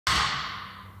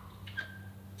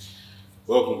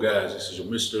Welcome guys, this is your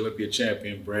Mr. Olympia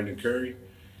champion, Brandon Curry.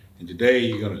 And today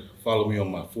you're gonna follow me on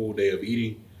my full day of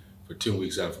eating for 10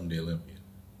 weeks out from the Olympia.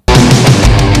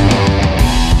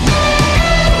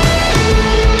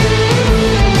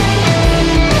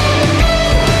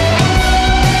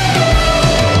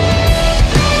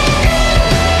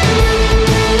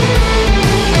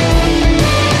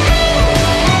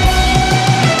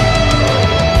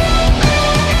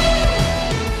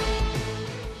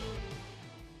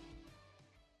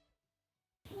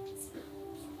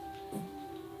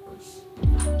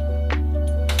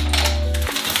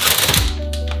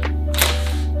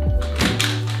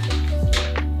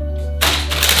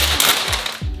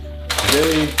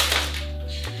 Today,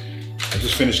 I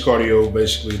just finished cardio,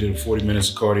 basically did 40 minutes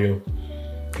of cardio,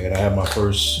 and I have my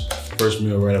first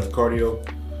meal right after cardio.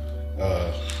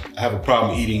 I have a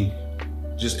problem eating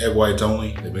just egg whites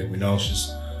only. They make me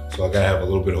nauseous, so I gotta have a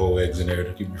little bit of whole eggs in there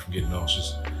to keep me from getting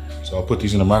nauseous. So I'll put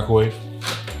these in the microwave.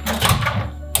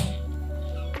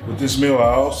 With this meal,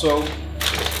 I also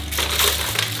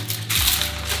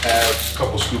have a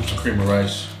couple scoops of cream of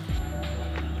rice.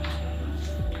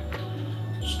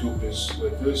 Scoop is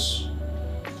like this,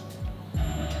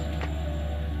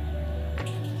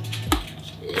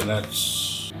 and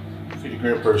that's 50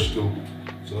 grams per scoop.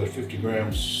 So like 50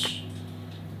 grams,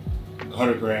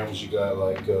 100 grams, you got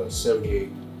like 78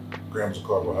 grams of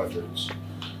carbohydrates.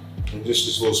 And just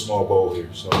this little small bowl here.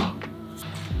 So I'll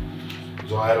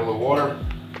add a little water.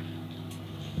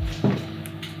 Got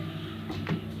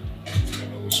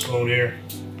a little spoon here.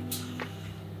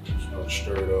 Just gonna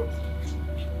stir it up.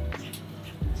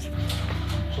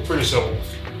 So pretty simple,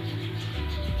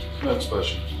 nothing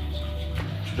special.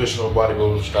 Traditional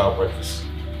bodybuilder style breakfast.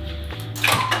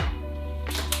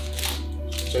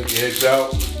 So take the eggs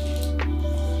out.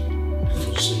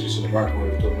 We'll sit these in the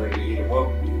microwave until I'm ready to heat them up.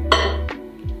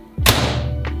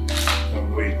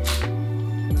 I'm waiting.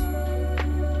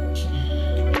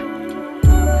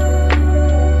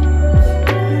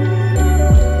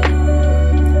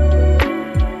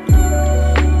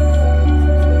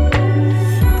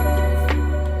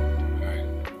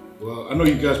 I know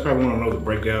you guys probably want to know the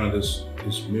breakdown of this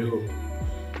meal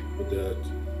with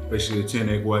basically the 10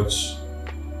 egg whites,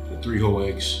 the 3 whole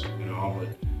eggs in an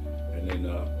omelet, and then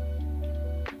I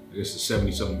guess the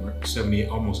 70,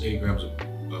 almost 80 grams of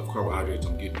carbohydrates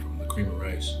I'm getting from the cream of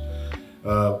rice.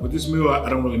 With this meal, I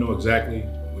don't really know exactly.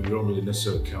 We don't really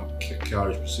necessarily count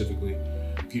calories specifically.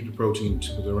 Keep the protein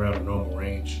typically around a normal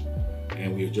range,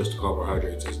 and we adjust the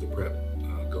carbohydrates as the prep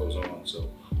goes on.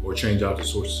 So, or change out the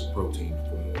sources of protein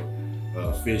for more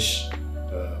fish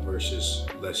versus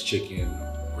less chicken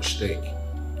or steak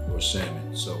or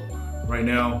salmon. So right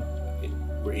now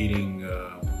we're eating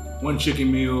 1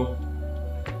 chicken meal,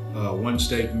 1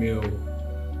 steak meal,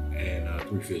 and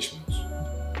 3 fish meals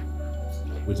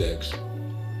with eggs.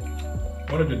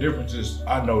 One of the differences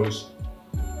I noticed,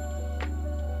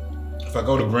 if I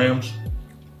go to Grams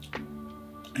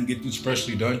and get this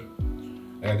freshly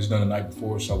done, I had this done the night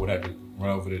before, so I would have to run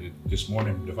over it this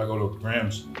morning. But if I go to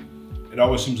Grams, it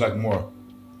always seems like more,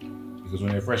 because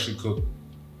when they're freshly cooked,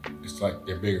 it's like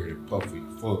they're bigger, they're puffy,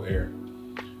 full of air.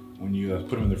 When you put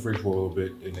them in the fridge for a little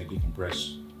bit, then they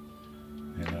decompress,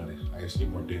 and I guess they get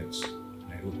more dense.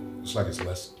 And it's like it's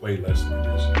way less than it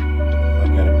is. I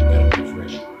gotta be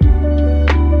fresh.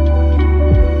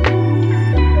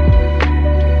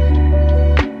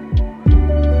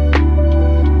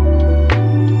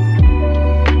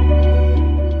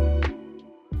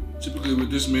 Typically with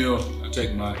this meal, I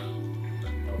take my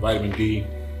vitamin D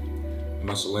and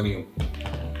my selenium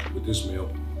with this meal.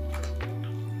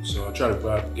 So I try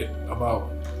to get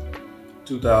about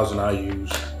 2,000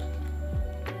 IUs,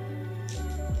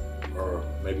 or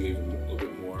maybe even a little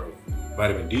bit more of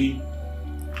vitamin D.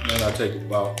 And then I take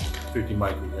about 50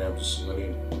 micrograms of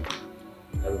selenium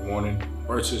every morning,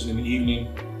 versus in the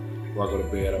evening before I go to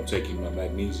bed. I'm taking my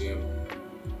magnesium,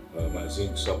 my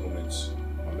zinc supplements,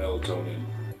 my melatonin,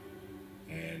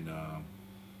 and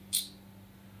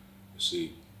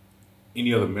see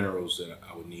any other minerals that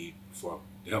I would need to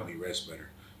help me rest better.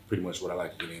 Pretty much what I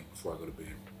like to get in before I go to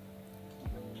bed.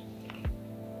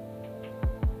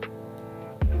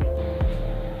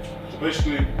 So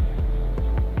basically,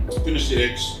 finish the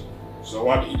eggs. So I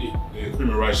want to eat the cream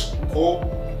of rice cold.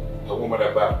 I warm it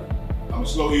up back. I'm a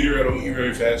slow eater. I don't eat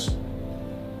very fast.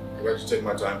 I like to take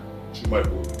my time, chew my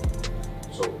food.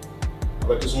 So I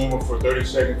let this warm up for 30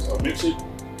 seconds. I'll mix it,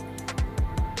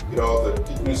 get all the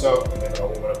thickness out, and then I'll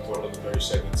warm it up for another 30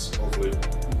 seconds. Hopefully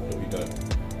it'll be done.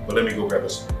 But let me go grab a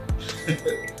spoon. Mix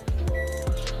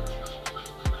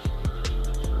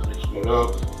it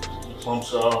up,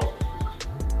 clumps out.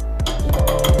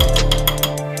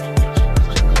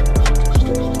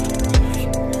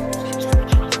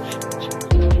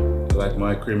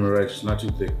 like cream of rice. It's not too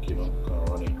thick, you know, kind of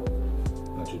runny,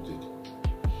 not too thick.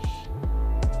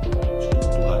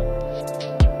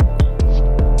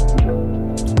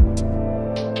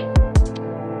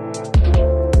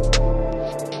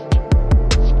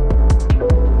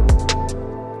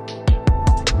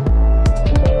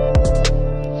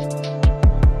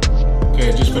 Okay,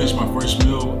 I just finished my first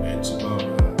meal. It's about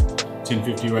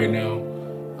 10:50 right now.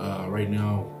 Right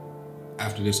now,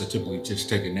 after this, I typically just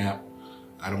take a nap.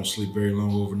 I don't sleep very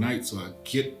long overnight, so I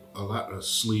get a lot of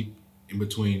sleep in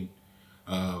between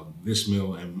this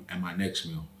meal and my next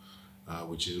meal,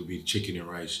 which will be chicken and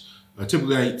rice.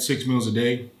 Typically, I eat 6 meals a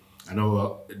day. I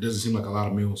know it doesn't seem like a lot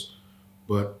of meals,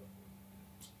 but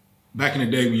back in the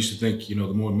day, we used to think, you know,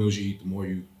 the more meals you eat, the more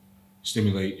you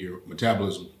stimulate your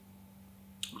metabolism,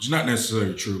 which is not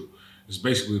necessarily true. It's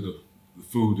basically the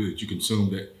food that you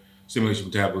consume that stimulates your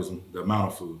metabolism, the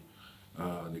amount of food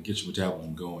that gets your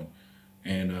metabolism going.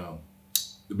 And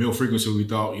the meal frequency, we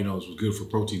thought, you know, was good for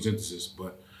protein synthesis,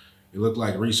 but it looked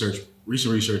like recent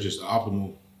research is the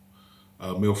optimal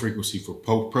meal frequency for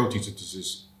protein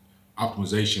synthesis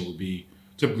optimization would be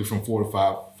typically from 4 to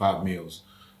 5 meals.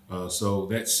 So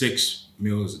that 6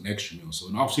 meals is an extra meal. So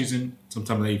in off season,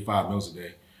 sometimes I eat 5 meals a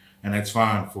day, and that's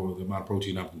fine for the amount of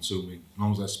protein I'm consuming. As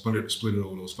long as I split it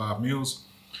over those 5 meals,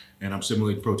 and I'm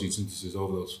stimulating protein synthesis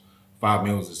over those 5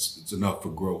 meals, it's enough for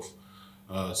growth.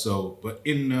 But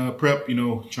in prep, you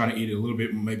know, trying to eat a little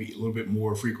bit, maybe a little bit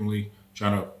more frequently,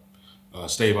 trying to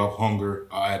stave off hunger.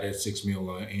 I'll add that 6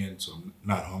 meal in, so I'm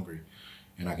not hungry,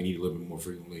 and I can eat a little bit more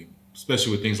frequently,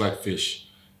 especially with things like fish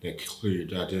that clear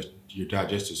your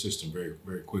digestive system very,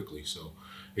 very quickly. So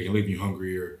it can leave you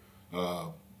hungrier,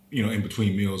 you know, in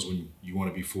between meals when you want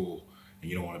to be full and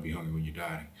you don't want to be hungry when you're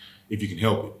dieting, if you can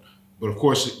help it. But of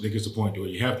course, there gets a point where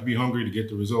you have to be hungry to get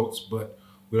the results, but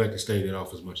we like to stave that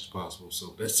off as much as possible.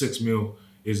 So that 6 meal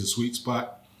is a sweet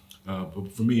spot.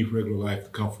 But for me, regular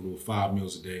life, comfortable 5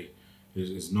 meals a day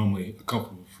is normally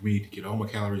comfortable for me to get all my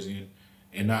calories in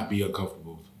and not be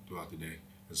uncomfortable throughout the day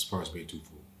as far as being too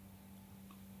full.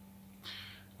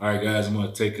 All right, guys, I'm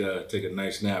gonna take a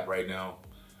nice nap right now.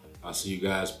 I'll see you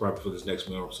guys probably for this next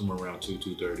meal somewhere around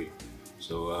 2:30.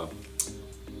 So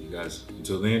you guys,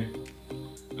 until then,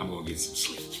 I'm gonna get some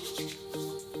sleep.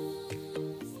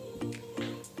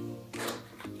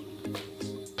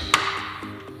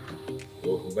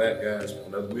 Welcome back, guys, for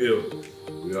another meal.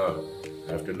 We are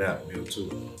after nap, meal 2.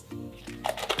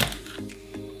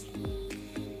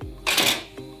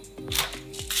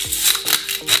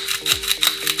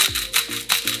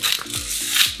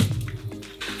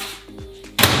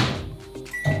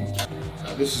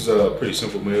 This is a pretty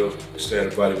simple meal,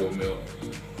 standard bodybuilder meal.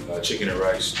 Chicken and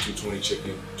rice, 220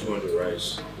 chicken, 200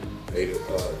 rice. I ate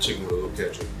chicken with a little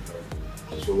ketchup,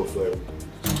 just for a little flavor.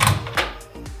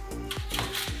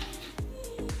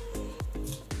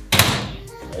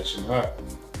 Nice and hot.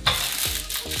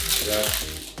 Yeah,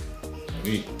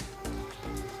 meat.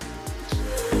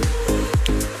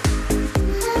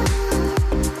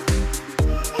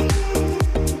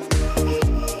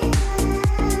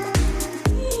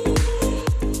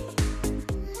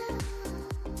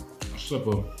 Slept a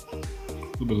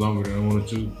little bit longer than I wanted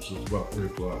to, so it's about 3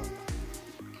 o'clock.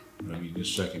 I need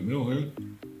this second meal here.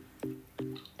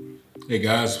 Hey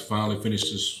guys, finally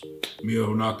finished this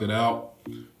meal, knocked it out.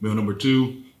 Meal number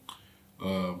 2.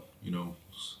 You know,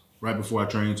 right before I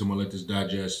train, so I'm gonna let this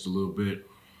digest a little bit,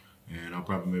 and I'll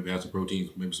probably maybe have some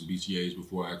proteins, maybe some BCAAs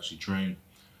before I actually train.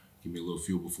 Give me a little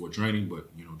fuel before training, but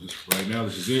you know, this right now,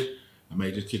 this is it. I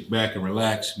may just kick back and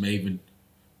relax, may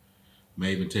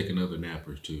even take another nap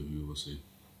or 2, you will see.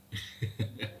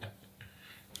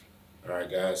 All right,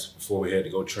 guys, before we head to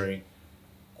go train,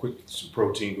 quick some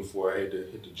protein before I head to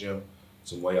hit the gym,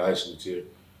 some whey isolates here.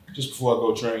 Just before I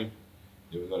go train,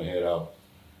 then we're gonna head out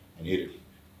and hit it.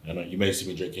 I know you may see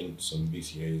me drinking some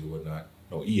BCAAs or whatnot,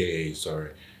 no EAAs,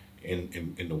 sorry, in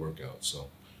the workout. So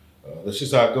that's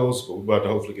just how it goes, but we're about to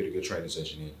hopefully get a good training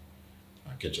session in.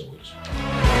 I'll catch up with us.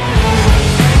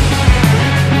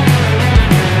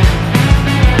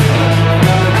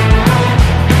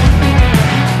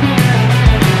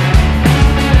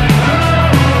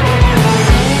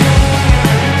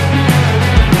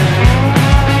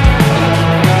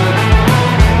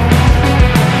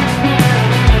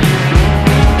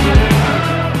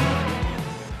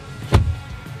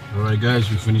 All right, guys,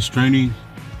 we finished training.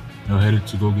 Now headed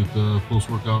to go get the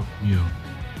post-workout meal.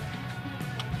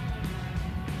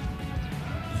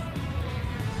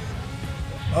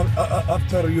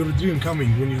 After your dream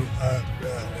coming, when you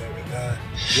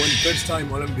when first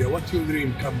time Olympia, what's your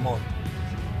dream come more?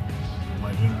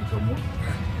 My dream become more?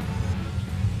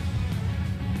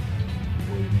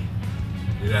 What do you mean?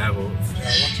 Did I have a...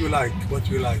 what you like? What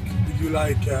you like? Did you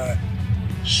like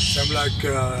some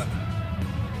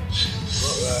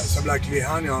like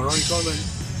Lihani or Ronnie Coleman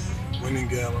winning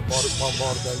more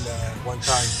than one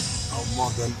time or more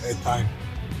than 8 times?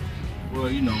 Well,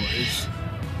 you know,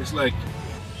 it's like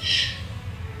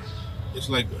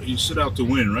you set out to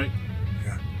win, right?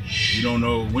 Yeah. You don't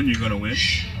know when you're gonna win.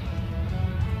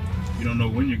 You don't know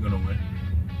when you're gonna win,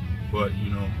 but you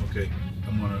know, okay,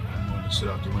 I'm gonna set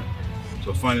out to win.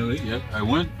 So finally, yeah, I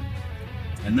won,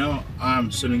 and now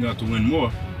I'm setting out to win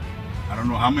more. I don't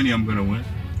know how many I'm gonna win,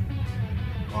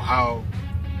 or how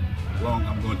long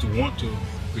I'm going to want to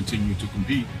continue to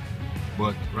compete,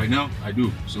 but right now I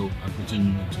do, so I'm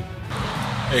continuing to.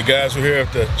 Hey guys, we're here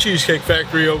at the Cheesecake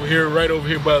Factory over here, right over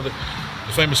here by the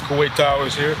famous Kuwait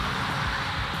Towers here.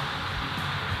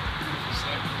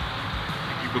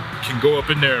 You can go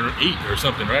up in there and eat or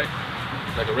something, right?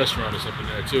 Like a restaurant or something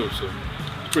there too, so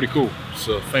it's pretty cool. It's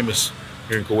famous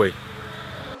here in Kuwait.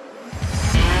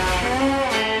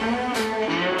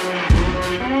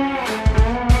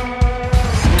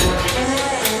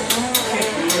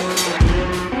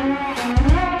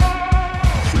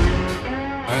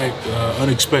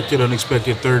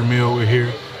 Unexpected third meal. We're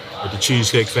here at the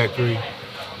Cheesecake Factory.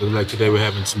 Looks like today we're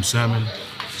having some salmon,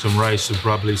 some rice, and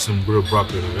probably some grilled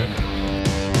broccoli, right?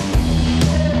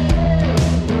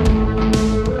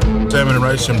 Salmon and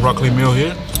rice and broccoli meal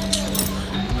here.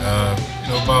 You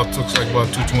know, looks like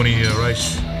about 220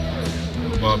 rice,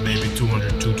 about maybe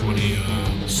 200, 220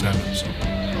 salmon. So,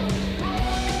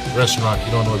 restaurant,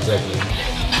 you don't know exactly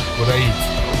what I eat.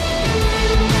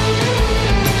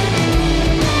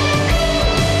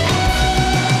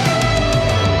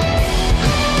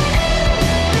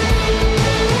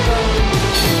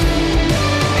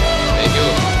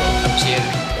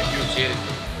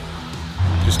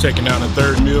 Just taking down the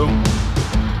third meal.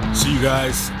 See you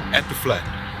guys at the flat.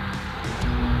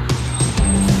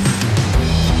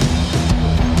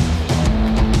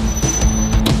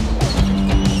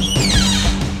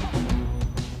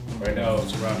 Right now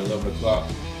it's around 11 o'clock.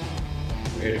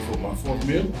 We're headed for my fourth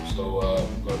meal, so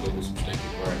I'm gonna go get some steak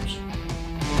and grams.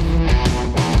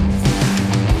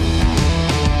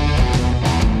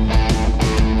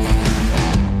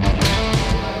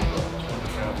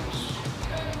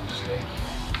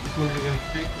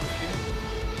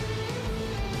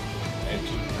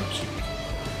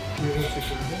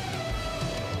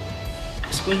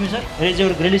 Excuse me, sir. Here is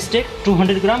your grilled steak,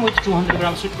 200 gram with 200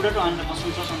 gram sweet potato and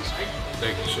mushroom sauce on the side.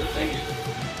 Thank you, sir. Thank you.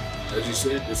 As you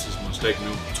said, this is my steak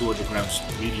meal, 200 grams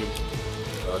medium,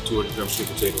 200 grams sweet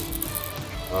potato.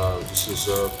 This is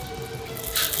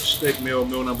steak meal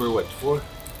number what, 4?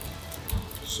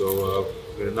 So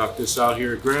we're gonna knock this out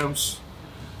here at grams,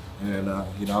 and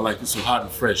you know, I like this so hot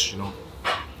and fresh. You know,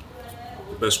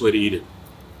 the best way to eat it.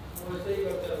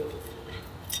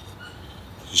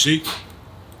 You see?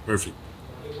 Perfect.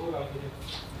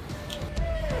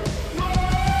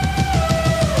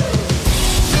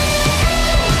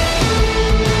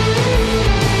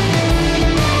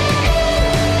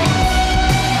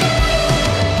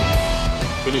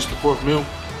 Finish the fourth meal.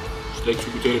 Steak,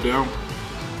 sweet potato down.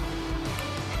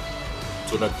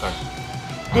 Until next time.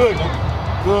 Good.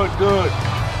 Good, good.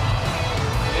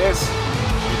 Yes.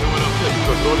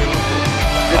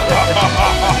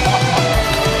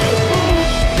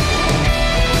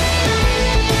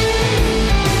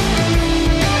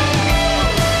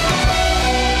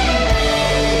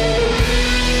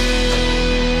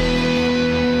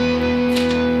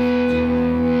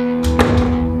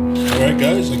 Alright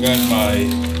guys, I got my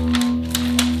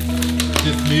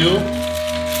fifth meal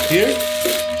here.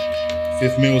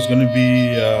 Fifth meal is gonna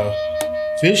be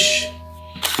fish.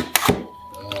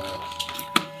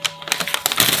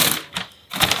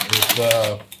 With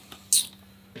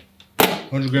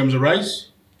 100 grams of rice.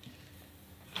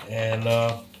 And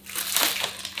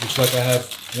looks like I have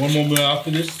one more meal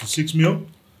after this, the sixth meal,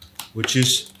 which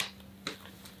is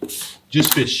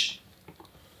just fish.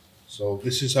 So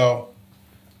this is how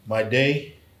my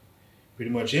day pretty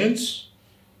much ends.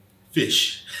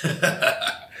 Fish.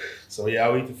 So yeah,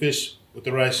 I'll eat the fish with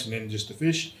the rice and then just the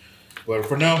fish. But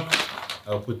for now,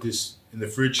 I'll put this in the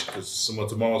fridge because some of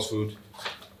tomorrow's food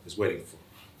is waiting for.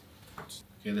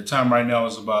 Okay, the time right now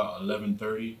is about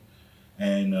 11:30,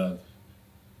 and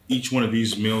each one of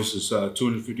these meals is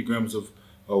 250 grams of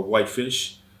white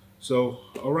fish. So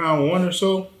around 1 or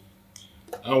so,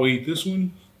 I'll eat this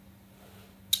one.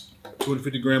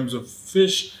 250 grams of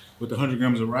fish with 100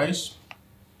 grams of rice.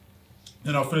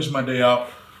 Then I'll finish my day out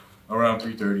around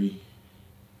 3:30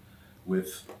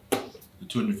 with the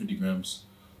 250 grams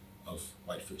of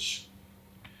white fish.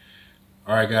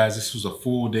 All right, guys, this was a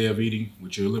full day of eating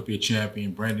with your Olympia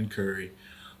champion, Brandon Curry.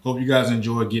 Hope you guys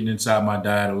enjoyed getting inside my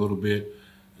diet a little bit,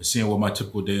 seeing what my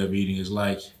typical day of eating is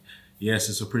like. Yes,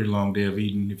 it's a pretty long day of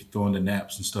eating if you throw in the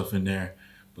naps and stuff in there,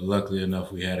 but luckily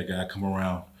enough, we had a guy come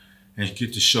around and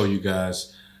get to show you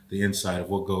guys the inside of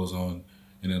what goes on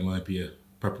in an Olympia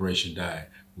preparation diet.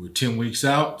 We're 10 weeks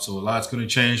out, so a lot's going to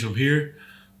change from here,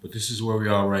 but this is where we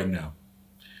are right now.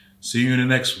 See you in the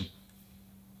next one.